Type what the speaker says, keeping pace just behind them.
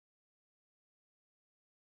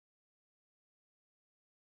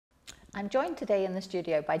I'm joined today in the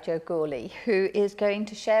studio by Jo Gourlay, who is going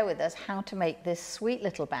to share with us how to make this sweet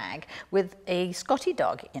little bag with a Scottie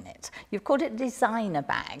dog in it. You've called it a designer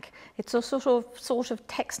bag. It's a sort of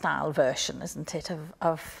textile version, isn't it,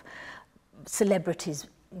 of celebrities,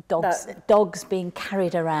 dogs being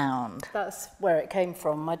carried around. That's where it came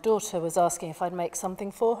from. My daughter was asking if I'd make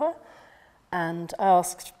something for her, and I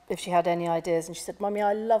asked if she had any ideas, and she said, "Mummy,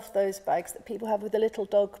 I love those bags that people have with the little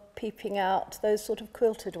dog peeping out, those sort of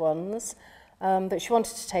quilted ones." But she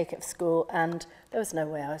wanted to take it for school, and there was no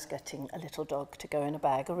way I was getting a little dog to go in a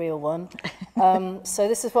bag, a real one. So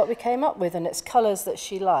this is what we came up with, and it's colours that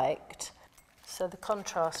she liked. So the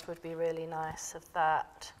contrast would be really nice of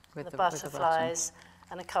that, with the butterflies,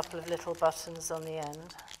 and a couple of little buttons on the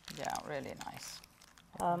end. Yeah, really nice.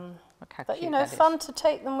 But you know, fun to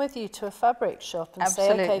take them with you to a fabric shop and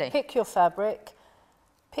say, okay, pick your fabric,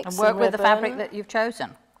 pick some ribbon. And work with the fabric that you've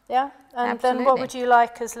chosen. Yeah, and then what would you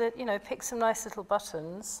like as, you know, pick some nice little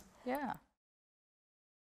buttons. Yeah.